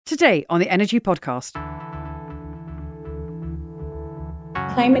Today on the Energy Podcast.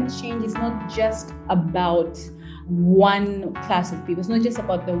 Climate change is not just about one class of people. It's not just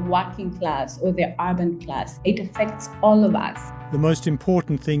about the working class or the urban class. It affects all of us. The most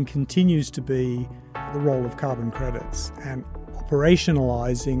important thing continues to be the role of carbon credits and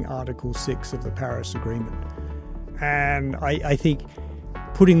operationalising Article 6 of the Paris Agreement. And I think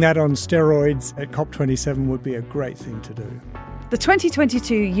putting that on steroids at COP27 would be a great thing to do. The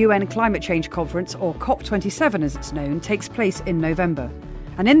 2022 UN Climate Change Conference, or COP27 as it's known, takes place in November.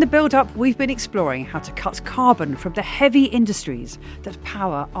 And in the build-up, we've been exploring how to cut carbon from the heavy industries that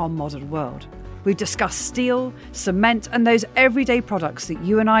power our modern world. We've discussed steel, cement and those everyday products that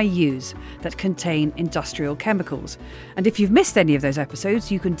you and I use that contain industrial chemicals. And if you've missed any of those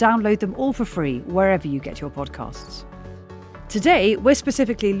episodes, you can download them all for free wherever you get your podcasts. Today, we're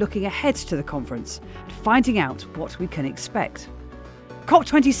specifically looking ahead to the conference and finding out what we can expect.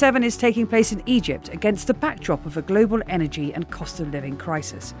 COP27 is taking place in Egypt against the backdrop of a global energy and cost of living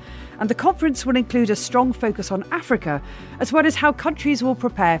crisis. And the conference will include a strong focus on Africa, as well as how countries will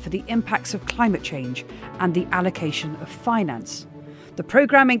prepare for the impacts of climate change and the allocation of finance. The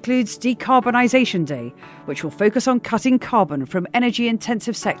programme includes Decarbonisation Day, which will focus on cutting carbon from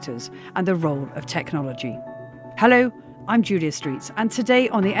energy-intensive sectors and the role of technology. Hello, I'm Julia Streets, and today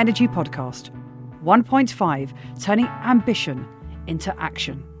on the Energy Podcast, 1.5, turning ambition into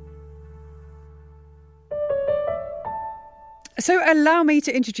action. So allow me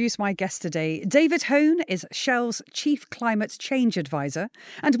to introduce my guest today. David Hone is Shell's Chief Climate Change Advisor,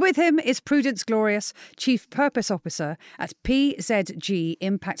 and with him is Prudence Glorious, Chief Purpose Officer at PZG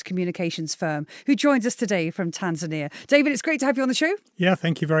Impact Communications firm, who joins us today from Tanzania. David, it's great to have you on the show. Yeah,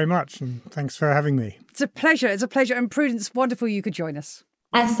 thank you very much, and thanks for having me. It's a pleasure. And Prudence, wonderful you could join us.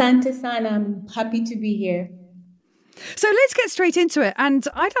 Asante sana, I'm happy to be here. So let's get straight into it. And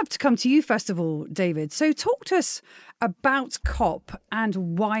I'd love to come to you first of all, David. So talk to us about COP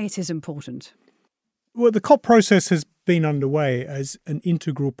and why it is important. Well, the COP process has been underway as an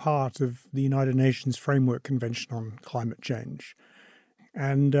integral part of the United Nations Framework Convention on Climate Change.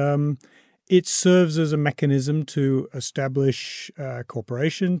 And it serves as a mechanism to establish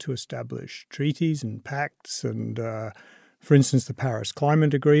cooperation, to establish treaties and pacts and, for instance, the Paris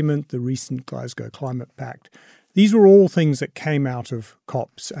Climate Agreement, the recent Glasgow Climate Pact. These were all things that came out of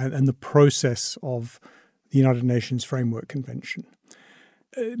COPs and the process of the United Nations Framework Convention.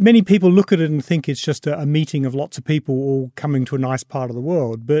 Many people look at it and think it's just a meeting of lots of people all coming to a nice part of the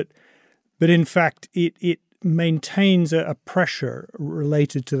world, but in fact it maintains a pressure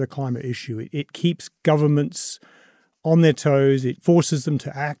related to the climate issue. It keeps governments on their toes. It forces them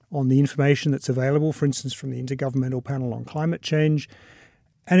to act on the information that's available, for instance, from the Intergovernmental Panel on Climate Change.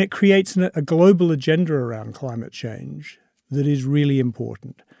 And it creates a global agenda around climate change that is really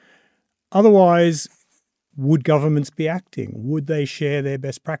important. Otherwise, would governments be acting? Would they share their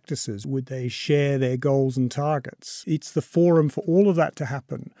best practices? Would they share their goals and targets? It's the forum for all of that to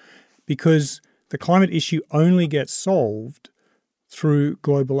happen because the climate issue only gets solved through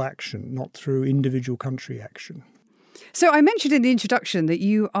global action, not through individual country action. So I mentioned in the introduction that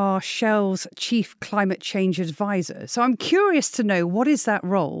you are Shell's Chief Climate Change Advisor. So I'm curious to know, what is that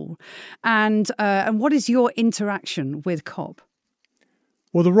role and what is your interaction with COP?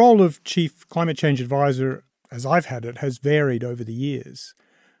 Well, the role of Chief Climate Change Advisor, as I've had it, has varied over the years.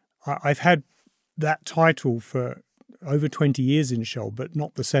 I've had that title for over 20 years in Shell, but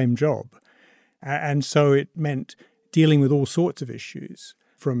not the same job. And so it meant dealing with all sorts of issues,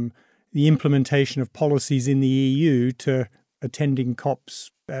 from the implementation of policies in the EU to attending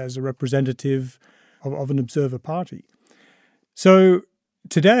COPs as a representative of an observer party. So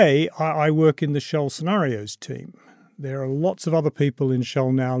today I work in the Shell Scenarios team. There are lots of other people in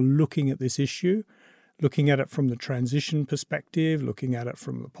Shell now looking at this issue, looking at it from the transition perspective, looking at it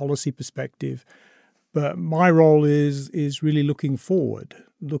from the policy perspective. But my role is really looking forward,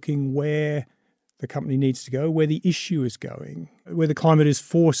 looking where the company needs to go, where the issue is going, where the climate is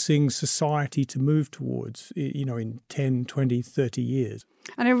forcing society to move towards, in 10, 20, 30 years.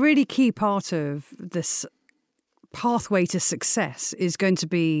 And a really key part of this pathway to success is going to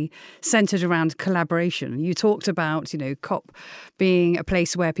be centred around collaboration. You talked about, COP being a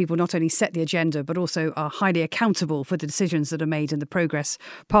place where people not only set the agenda, but also are highly accountable for the decisions that are made in the progress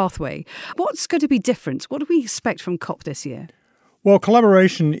pathway. What's going to be different? What do we expect from COP this year? Well,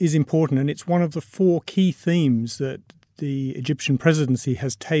 collaboration is important, and it's one of the 4 key themes that the Egyptian presidency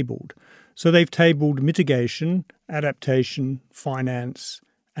has tabled. So they've tabled mitigation, adaptation, finance,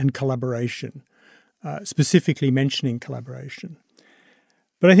 and collaboration, specifically mentioning collaboration.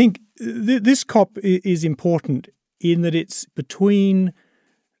 But I think this COP is important in that it's between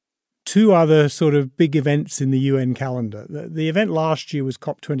two other sort of big events in the UN calendar. The event last year was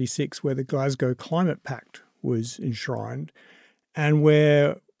COP26, where the Glasgow Climate Pact was enshrined, and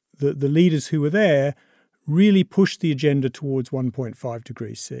where the leaders who were there really pushed the agenda towards 1.5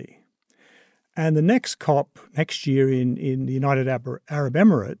 degrees C. And the next COP next year in the United Arab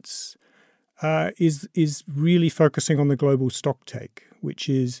Emirates is really focusing on the global stocktake, which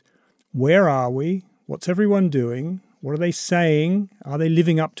is, where are we? What's everyone doing? What are they saying? Are they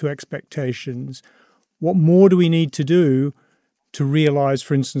living up to expectations? What more do we need to do to realise,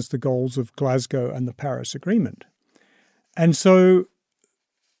 for instance, the goals of Glasgow and the Paris Agreement? And so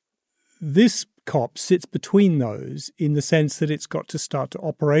this COP sits between those in the sense that it's got to start to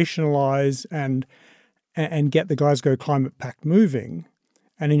operationalise and get the Glasgow Climate Pact moving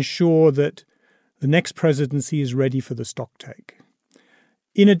and ensure that the next presidency is ready for the stocktake.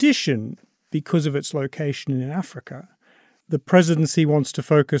 In addition, because of its location in Africa, the presidency wants to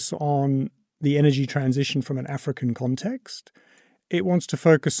focus on the energy transition from an African context. It wants to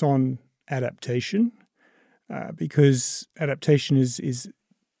focus on adaptation, because adaptation is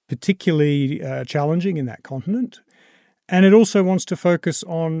particularly challenging in that continent. And it also wants to focus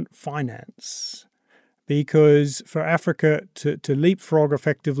on finance, because for Africa to leapfrog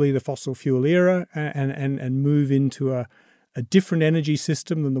effectively the fossil fuel era and move into a different energy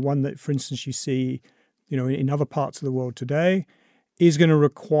system than the one that, for instance, you see in other parts of the world today, is going to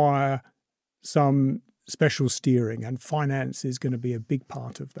require some special steering, and finance is going to be a big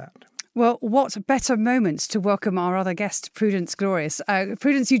part of that. Well, what better moment to welcome our other guest, Prudence Glorious.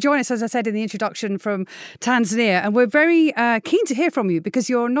 Prudence, you join us, as I said in the introduction, from Tanzania, and we're very keen to hear from you because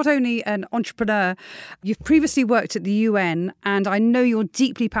you're not only an entrepreneur, you've previously worked at the UN, and I know you're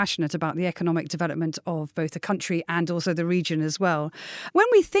deeply passionate about the economic development of both the country and also the region as well. When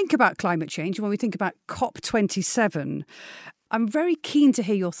we think about climate change, when we think about COP27, I'm very keen to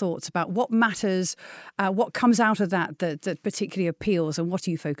hear your thoughts about what matters, what comes out of that particularly appeals, and what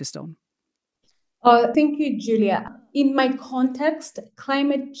are you focused on? Thank you, Julia. In my context,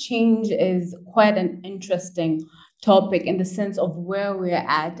 climate change is quite an interesting topic in the sense of where we're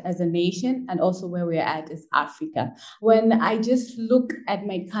at as a nation and also where we're at as Africa. When I just look at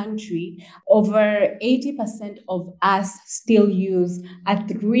my country, over 80% of us still use a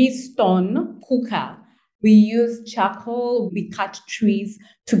 3-stone cooker. We use charcoal, we cut trees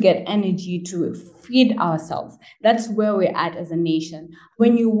to get energy to feed ourselves. That's where we're at as a nation.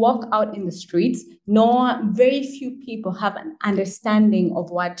 When you walk out in the streets, very few people have an understanding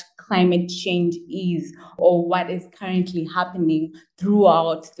of what climate change is or what is currently happening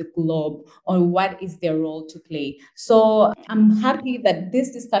throughout the globe or what is their role to play. So I'm happy that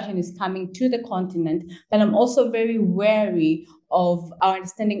this discussion is coming to the continent, but I'm also very wary of our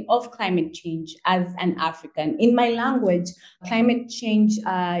understanding of climate change as an African. In my language, climate change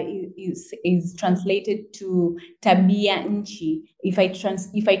is translated to tabia nchi. If I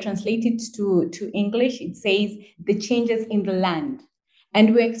translate it to English, it says the changes in the land.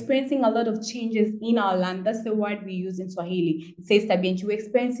 And we're experiencing a lot of changes in our land. That's the word we use in Swahili. It says tabia nchi. We're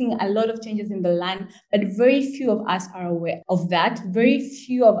experiencing a lot of changes in the land, but very few of us are aware of that. Very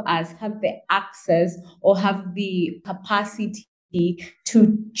few of us have the access or have the capacity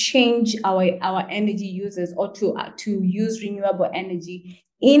to change our energy uses or to use renewable energy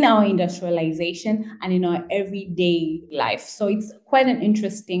in our industrialization and in our everyday life. So it's quite an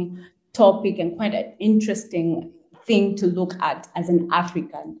interesting topic and quite an interesting thing to look at as an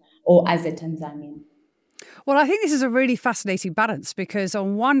African or as a Tanzanian. Well, I think this is a really fascinating balance because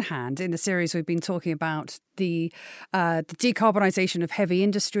on one hand, in the series, we've been talking about the decarbonisation of heavy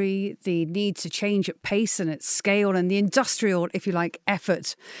industry, the need to change at pace and at scale, and the industrial, if you like,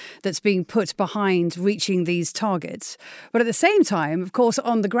 effort that's being put behind reaching these targets. But at the same time, of course,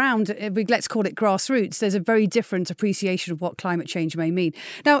 on the ground, let's call it grassroots, there's a very different appreciation of what climate change may mean.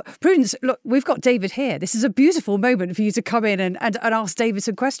 Now, Prudence, look, we've got David here. This is a beautiful moment for you to come in and ask David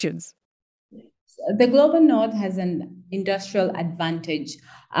some questions. The global north has an industrial advantage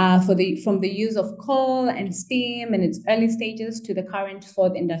from the use of coal and steam in its early stages to the current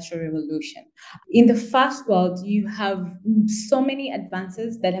fourth industrial revolution. In the first world, you have so many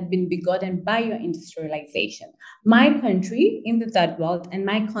advances that have been begotten by your industrialization. My country in the third world and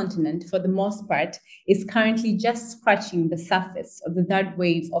my continent, for the most part, is currently just scratching the surface of the third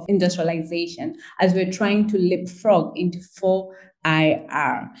wave of industrialization as we're trying to leapfrog into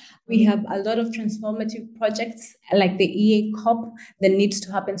 4IR. We have a lot of transformative projects like the EA COP that needs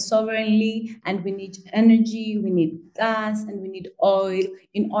to happen sovereignly, and we need energy, we need gas, and we need oil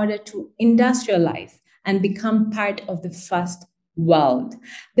in order to industrialize and become part of the first world.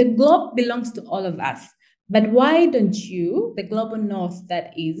 The globe belongs to all of us, But why don't you, the global north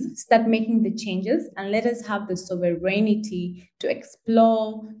that is, start making the changes and let us have the sovereignty to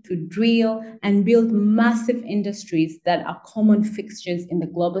explore, to drill, and build massive industries that are common fixtures in the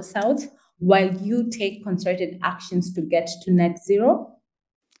global south while you take concerted actions to get to net zero?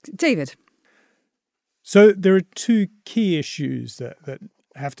 David. So there are two key issues that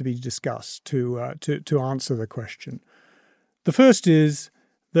have to be discussed to answer the question. The first is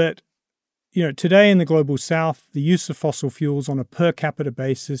that today in the global south, the use of fossil fuels on a per capita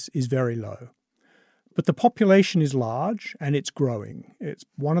basis is very low. But the population is large and it's growing. It's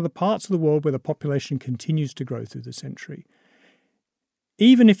one of the parts of the world where the population continues to grow through the century.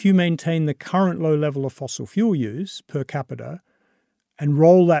 Even if you maintain the current low level of fossil fuel use per capita and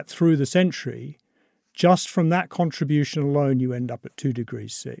roll that through the century, just from that contribution alone, you end up at 2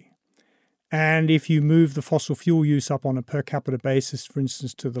 degrees C. And if you move the fossil fuel use up on a per capita basis, for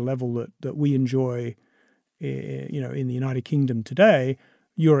instance, to the level that we enjoy, in the United Kingdom today,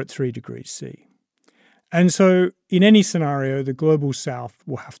 you're at 3 degrees C. And so in any scenario, the global south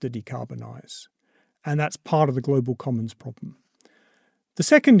will have to decarbonize. And that's part of the global commons problem. The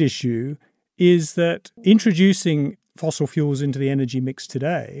second issue is that introducing fossil fuels into the energy mix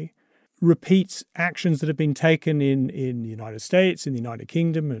today repeats actions that have been taken in the United States, in the United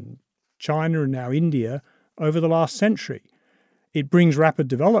Kingdom, and China, and now India over the last century. It brings rapid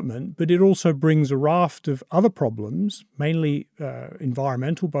development, but it also brings a raft of other problems, mainly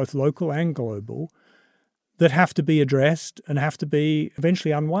environmental, both local and global, that have to be addressed and have to be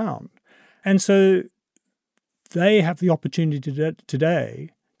eventually unwound. And so they have the opportunity today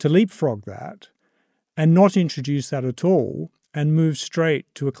to leapfrog that and not introduce that at all and move straight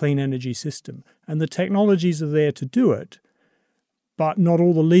to a clean energy system. And the technologies are there to do it, but not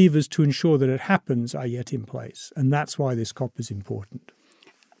all the levers to ensure that it happens are yet in place. And that's why this COP is important.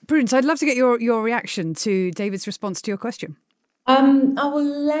 Prudence, I'd love to get your reaction to David's response to your question. I would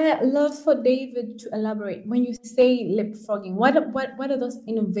love for David to elaborate. When you say leapfrogging, what are those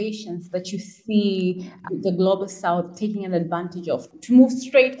innovations that you see the global south taking an advantage of to move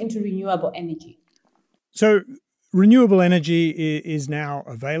straight into renewable energy? So renewable energy is now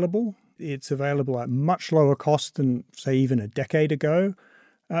available. It's available at much lower cost than, say, even a decade ago,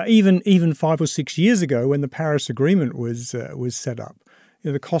 even 5 or 6 years ago when the Paris Agreement was set up.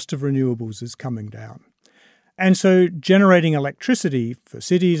 The cost of renewables is coming down. And so generating electricity for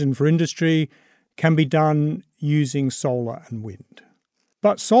cities and for industry can be done using solar and wind.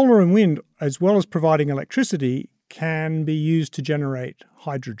 But solar and wind, as well as providing electricity, can be used to generate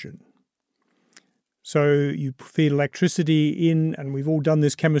hydrogen. So you feed electricity in, and we've all done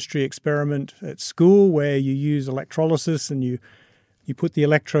this chemistry experiment at school where you use electrolysis and you put the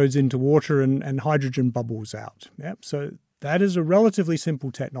electrodes into water and hydrogen bubbles out. Yep. So that is a relatively simple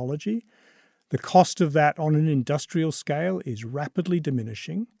technology. The cost of that on an industrial scale is rapidly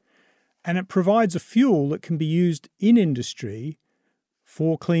diminishing, and it provides a fuel that can be used in industry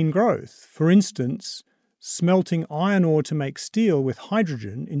for clean growth. For instance, smelting iron ore to make steel with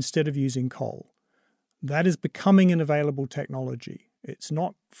hydrogen instead of using coal. That is becoming an available technology. It's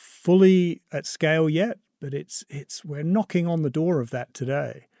not fully at scale yet, but we're knocking on the door of that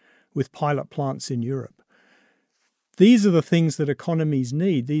today with pilot plants in Europe. These are the things that economies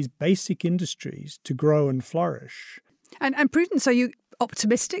need, these basic industries, to grow and flourish. And Prudence, are you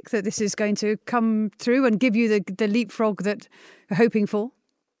optimistic that this is going to come through and give you the leapfrog that you're hoping for?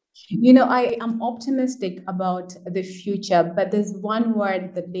 I am optimistic about the future, but there's one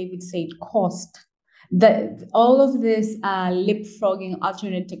word that David said, cost. That all of this leapfrogging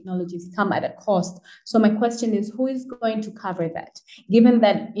alternate technologies come at a cost. So my question is, who is going to cover that? Given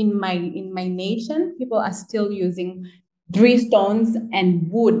that in my nation, people are still using 3 stones and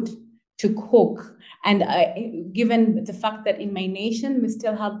wood to cook, and given the fact that in my nation we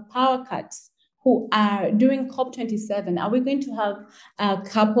still have power cuts, who are during COP27, are we going to have a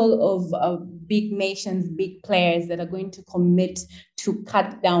couple of big nations, big players that are going to commit to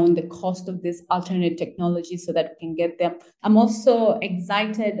cut down the cost of this alternate technology so that we can get them? I'm also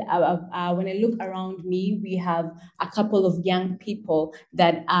excited when I look around me, we have a couple of young people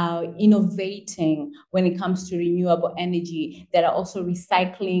that are innovating when it comes to renewable energy, that are also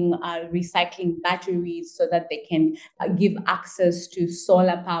recycling batteries so that they can give access to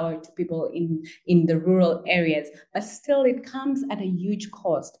solar power to people in the rural areas. But still, it comes at a huge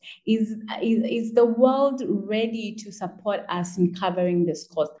cost. Is the world ready to support us in covering this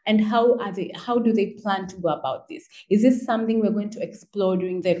cost? And how do they plan to go about this? Is this something we're going to explore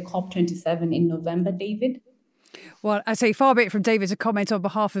during the COP27 in November, David? Well, I say far be it from David to comment on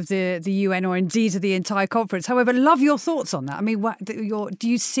behalf of the UN or indeed of the entire conference. However, love your thoughts on that. I mean, do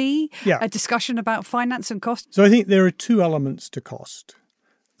you see a discussion about finance and cost? So I think there are two elements to cost.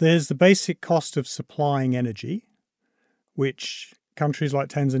 There's the basic cost of supplying energy, which countries like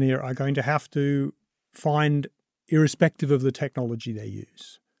Tanzania are going to have to find irrespective of the technology they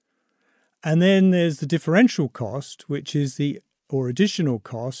use. And then there's the differential cost, which is or additional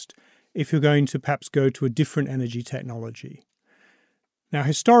cost if you're going to perhaps go to a different energy technology. Now,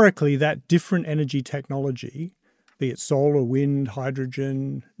 historically, that different energy technology, be it solar, wind,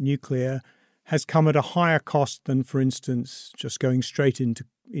 hydrogen, nuclear, has come at a higher cost than, for instance, just going straight into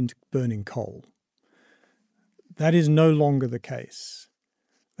burning coal. That is no longer the case.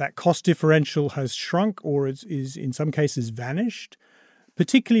 That cost differential has shrunk or is in some cases vanished,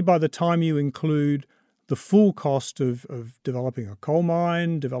 particularly by the time you include the full cost of developing a coal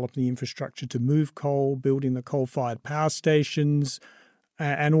mine, developing the infrastructure to move coal, building the coal-fired power stations,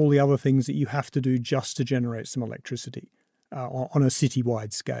 and all the other things that you have to do just to generate some electricity on a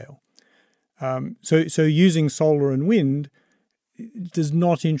citywide scale. So using solar and wind does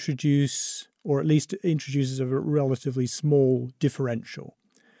not introduce, or at least introduces a relatively small differential.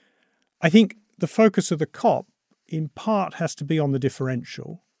 I think the focus of the COP in part has to be on the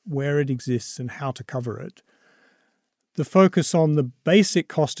differential, where it exists and how to cover it. The focus on the basic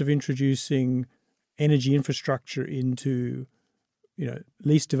cost of introducing energy infrastructure into,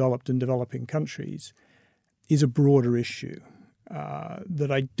 least developed and developing countries is a broader issue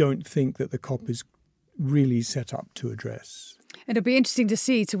that I don't think that the COP is really set up to address. It'll be interesting to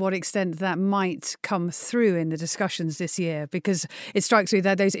see to what extent that might come through in the discussions this year, because it strikes me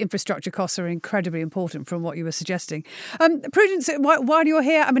that those infrastructure costs are incredibly important from what you were suggesting. Prudence, while you're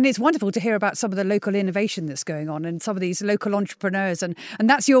here, I mean, it's wonderful to hear about some of the local innovation that's going on and some of these local entrepreneurs. And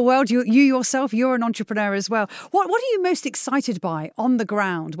that's your world. You yourself, you're an entrepreneur as well. What are you most excited by on the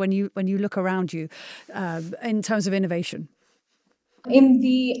ground when you look around you in terms of innovation? In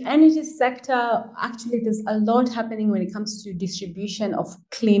the energy sector, actually, there's a lot happening when it comes to distribution of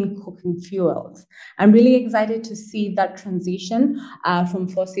clean cooking fuels. I'm really excited to see that transition from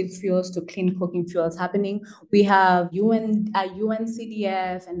fossil fuels to clean cooking fuels happening. We have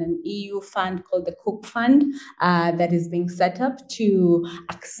UNCDF and an EU fund called the Cook Fund that is being set up to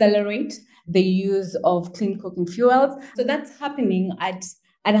accelerate the use of clean cooking fuels. So that's happening at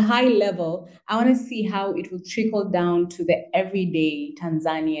a high level. I want to see how it will trickle down to the everyday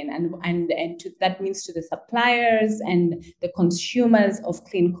Tanzanian and that means to the suppliers and the consumers of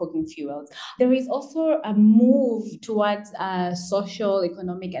clean cooking fuels. There is also a move towards social,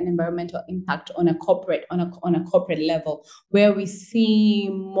 economic, and environmental impact on a corporate level, where we see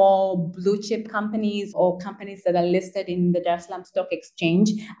more blue chip companies or companies that are listed in the Dar es Salaam Stock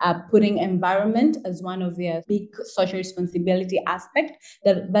Exchange putting environment as one of their big social responsibility aspect.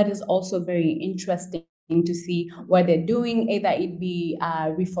 That is also very interesting to see what they're doing, either it be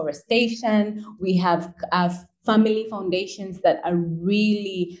reforestation. We have family foundations that are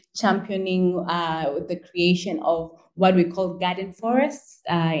really championing the creation of what we call garden forests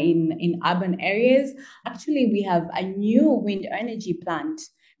in urban areas. Actually, we have a new wind energy plant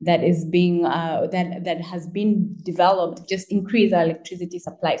that is being that has been developed, just increase our electricity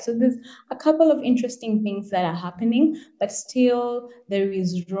supply. So there's a couple of interesting things that are happening, but still there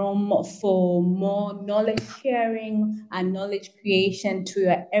is room for more knowledge sharing and knowledge creation to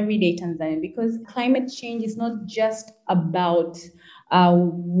your everyday Tanzanian, because climate change is not just about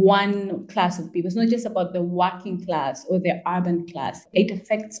one class of people. It's not just about the working class or the urban class. It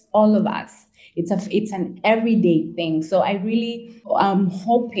affects all of us. It's an everyday thing. So I really am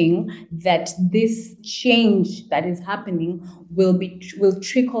hoping that this change that is happening will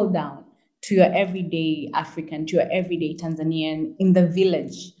trickle down to your everyday African, to your everyday Tanzanian in the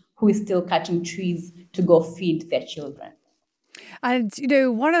village who is still cutting trees to go feed their children. And,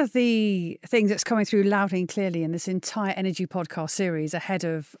 one of the things that's coming through loud and clearly in this entire energy podcast series ahead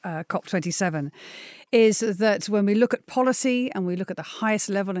of COP27 is that when we look at policy and we look at the highest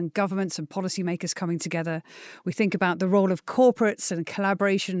level and governments and policymakers coming together, we think about the role of corporates and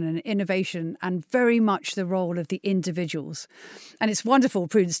collaboration and innovation, and very much the role of the individuals. And it's wonderful,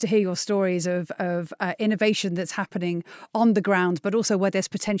 Prudence, to hear your stories of innovation that's happening on the ground, but also where there's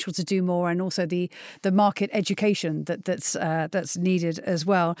potential to do more, and also the market education that's needed as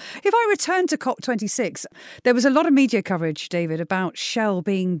well. If I return to COP26, there was a lot of media coverage, David, about Shell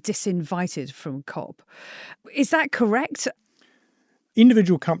being disinvited from COP. Is that correct?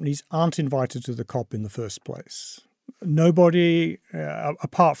 Individual companies aren't invited to the COP in the first place. Nobody,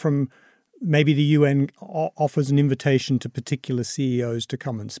 apart from maybe the UN, offers an invitation to particular CEOs to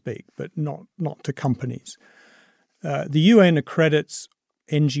come and speak, but not to companies. The UN accredits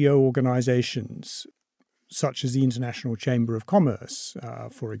NGO organizations such as the International Chamber of Commerce,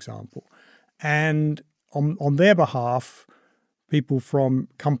 for example. And on their behalf, people from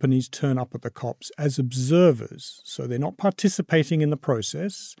companies turn up at the COPs as observers. So they're not participating in the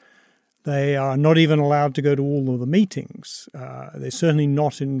process. They are not even allowed to go to all of the meetings. They're certainly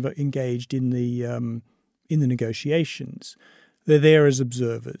not engaged in the negotiations. They're there as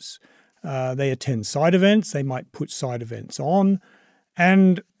observers. They attend side events. They might put side events on.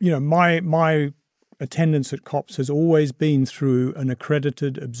 And, my attendance at COPs has always been through an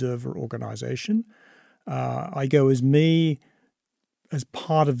accredited observer organization. I go as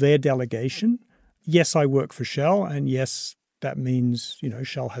part of their delegation. Yes, I work for Shell, and yes, that means,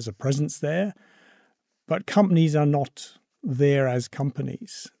 Shell has a presence there. But companies are not there as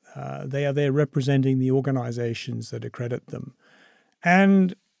companies. They are there representing the organizations that accredit them.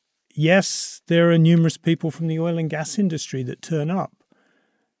 And yes, there are numerous people from the oil and gas industry that turn up.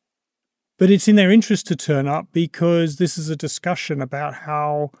 But it's in their interest to turn up because this is a discussion about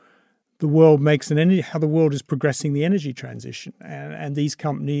how the world how the world is progressing the energy transition. And these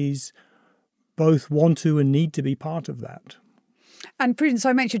companies both want to and need to be part of that. And Prudence,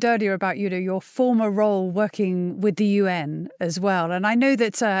 I mentioned earlier about your former role working with the UN as well, and I know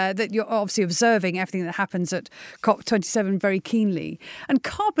that you're obviously observing everything that happens at COP27 very keenly. And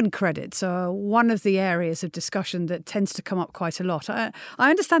carbon credits are one of the areas of discussion that tends to come up quite a lot. I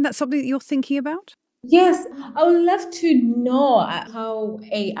understand that's something that you're thinking about. Yes, I would love to know how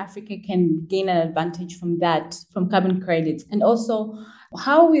Africa can gain an advantage from carbon credits, and also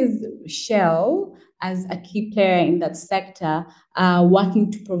how is Shell, as a key player in that sector,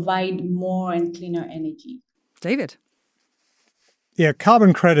 working to provide more and cleaner energy? David. Yeah,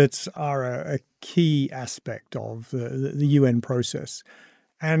 carbon credits are a key aspect of the UN process.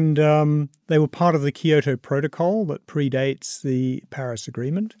 And they were part of the Kyoto Protocol that predates the Paris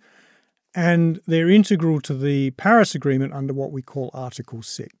Agreement. And they're integral to the Paris Agreement under what we call Article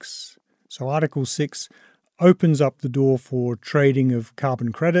 6. So Article 6 opens up the door for trading of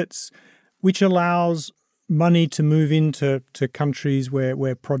carbon credits, which allows money to move into countries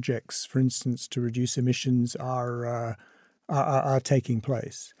where projects, for instance, to reduce emissions are taking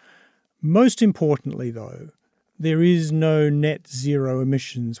place. Most importantly, though, there is no net zero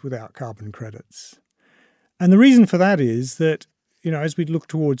emissions without carbon credits. And the reason for that is that, as we look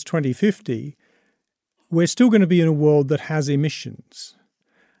towards 2050, we're still going to be in a world that has emissions.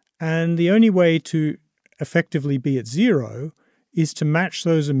 And the only way to effectively be at zero is to match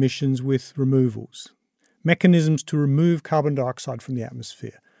those emissions with removals, mechanisms to remove carbon dioxide from the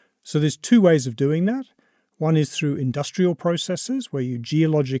atmosphere. So there's two ways of doing that. One is through industrial processes where you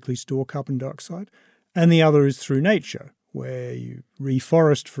geologically store carbon dioxide, and the other is through nature, where you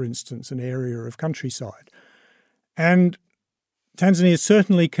reforest, for instance, an area of countryside. And Tanzania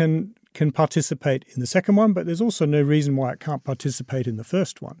certainly can participate in the second one, but there's also no reason why it can't participate in the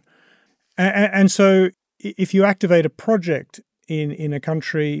first one. And so if you activate a project in a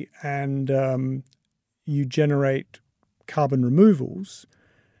country and you generate carbon removals,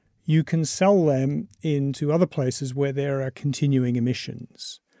 you can sell them into other places where there are continuing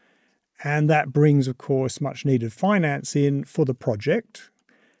emissions. And that brings, of course, much needed finance in for the project.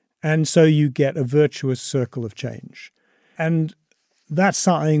 And so you get a virtuous circle of change. And that's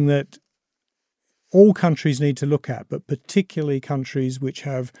something that all countries need to look at, but particularly countries which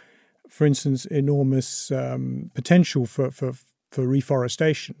have, for instance, enormous potential for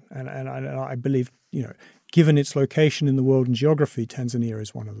reforestation. And I believe, given its location in the world and geography, Tanzania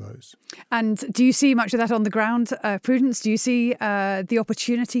is one of those. And do you see much of that on the ground, Prudence? Do you see the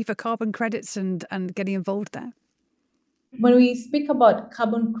opportunity for carbon credits and getting involved there? When we speak about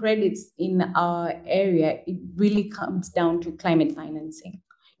carbon credits in our area, it really comes down to climate financing.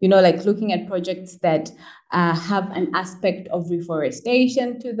 Like looking at projects that have an aspect of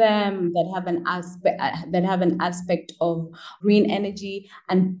reforestation to them, that have an aspect of green energy,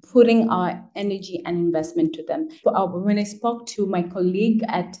 and putting our energy and investment to them. When I spoke to my colleague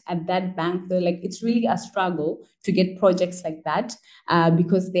at that bank, they're like, it's really a struggle to get projects like that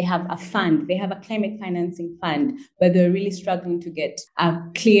because they have a fund, they have a climate financing fund, but they're really struggling to get a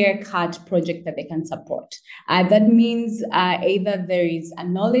clear-cut project that they can support. That means either there is a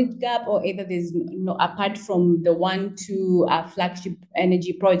knowledge gap, or either there's apart from the 1-2 flagship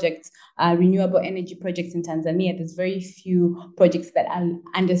energy projects, renewable energy projects in Tanzania, there's very few projects that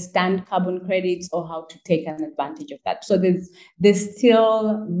understand carbon credits or how to take an advantage of that. So there's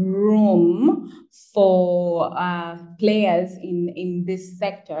still room for players in this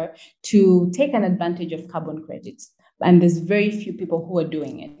sector to take an advantage of carbon credits. And there's very few people who are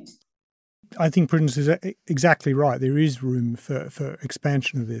doing it. I think Prudence is exactly right. There is room for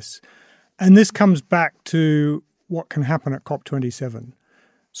expansion of this. And this comes back to what can happen at COP27.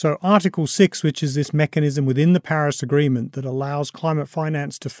 So Article 6, which is this mechanism within the Paris Agreement that allows climate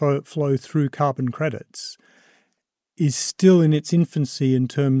finance to flow through carbon credits, is still in its infancy in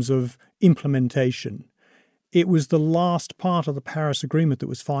terms of implementation. It was the last part of the Paris Agreement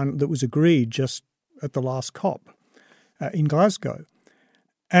that was agreed just at the last COP in Glasgow.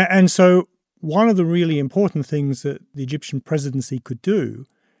 And so one of the really important things that the Egyptian presidency could do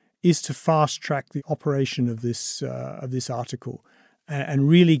is to fast-track the operation of this article and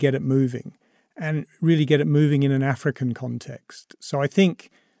really get it moving, and really get it moving in an African context. So I think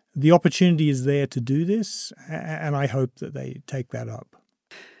the opportunity is there to do this, and I hope that they take that up.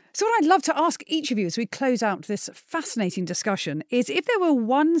 So what I'd love to ask each of you as we close out this fascinating discussion is, if there were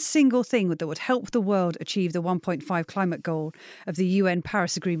one single thing that would help the world achieve the 1.5 climate goal of the UN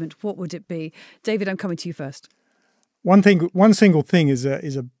Paris Agreement, what would it be? David, I'm coming to you first. One single thing is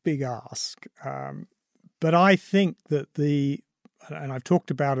a big ask, but I think that and I've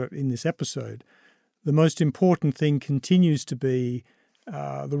talked about it in this episode, the most important thing continues to be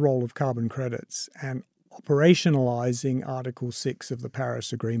the role of carbon credits and operationalising Article 6 of the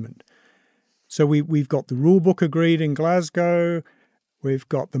Paris Agreement. So we've got the rule book agreed in Glasgow. We've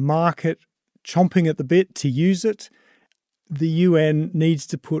got the market chomping at the bit to use it. The UN needs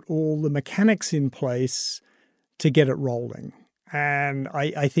to put all the mechanics in place to get it rolling. And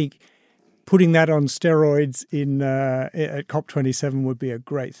I think putting that on steroids at COP27 would be a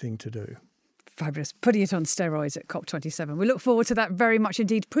great thing to do. Fabulous. Putting it on steroids at COP27. We look forward to that very much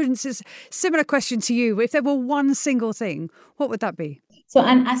indeed. Prudence, similar question to you. If there were one single thing, what would that be? So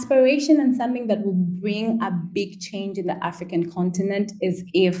an aspiration and something that will bring a big change in the African continent is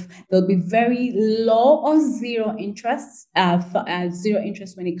if there'll be very low or zero interest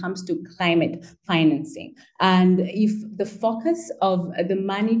when it comes to climate financing. And if the focus of the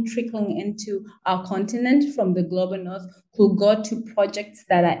money trickling into our continent from the global north could go to projects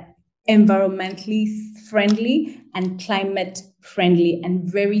that are environmentally friendly and climate friendly and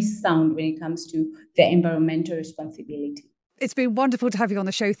very sound when it comes to their environmental responsibility. It's been wonderful to have you on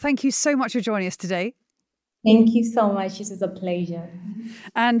the show. Thank you so much for joining us today. Thank you so much. This is a pleasure.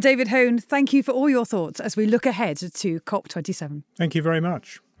 And David Hone, thank you for all your thoughts as we look ahead to COP27. Thank you very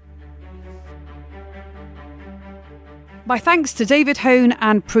much. My thanks to David Hone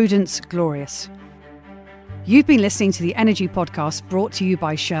and Prudence Glorious. You've been listening to the Energy Podcast brought to you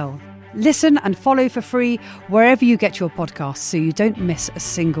by Shell. Listen and follow for free wherever you get your podcasts so you don't miss a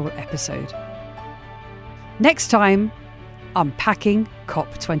single episode. Next time, unpacking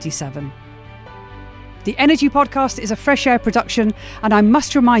COP27. The Energy Podcast is a Fresh Air production, and I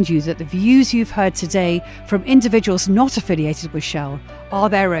must remind you that the views you've heard today from individuals not affiliated with Shell are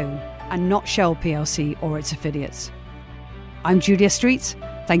their own and not Shell plc or its affiliates. I'm Julia Streets.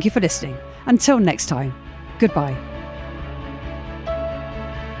 Thank you for listening. Until next time, goodbye.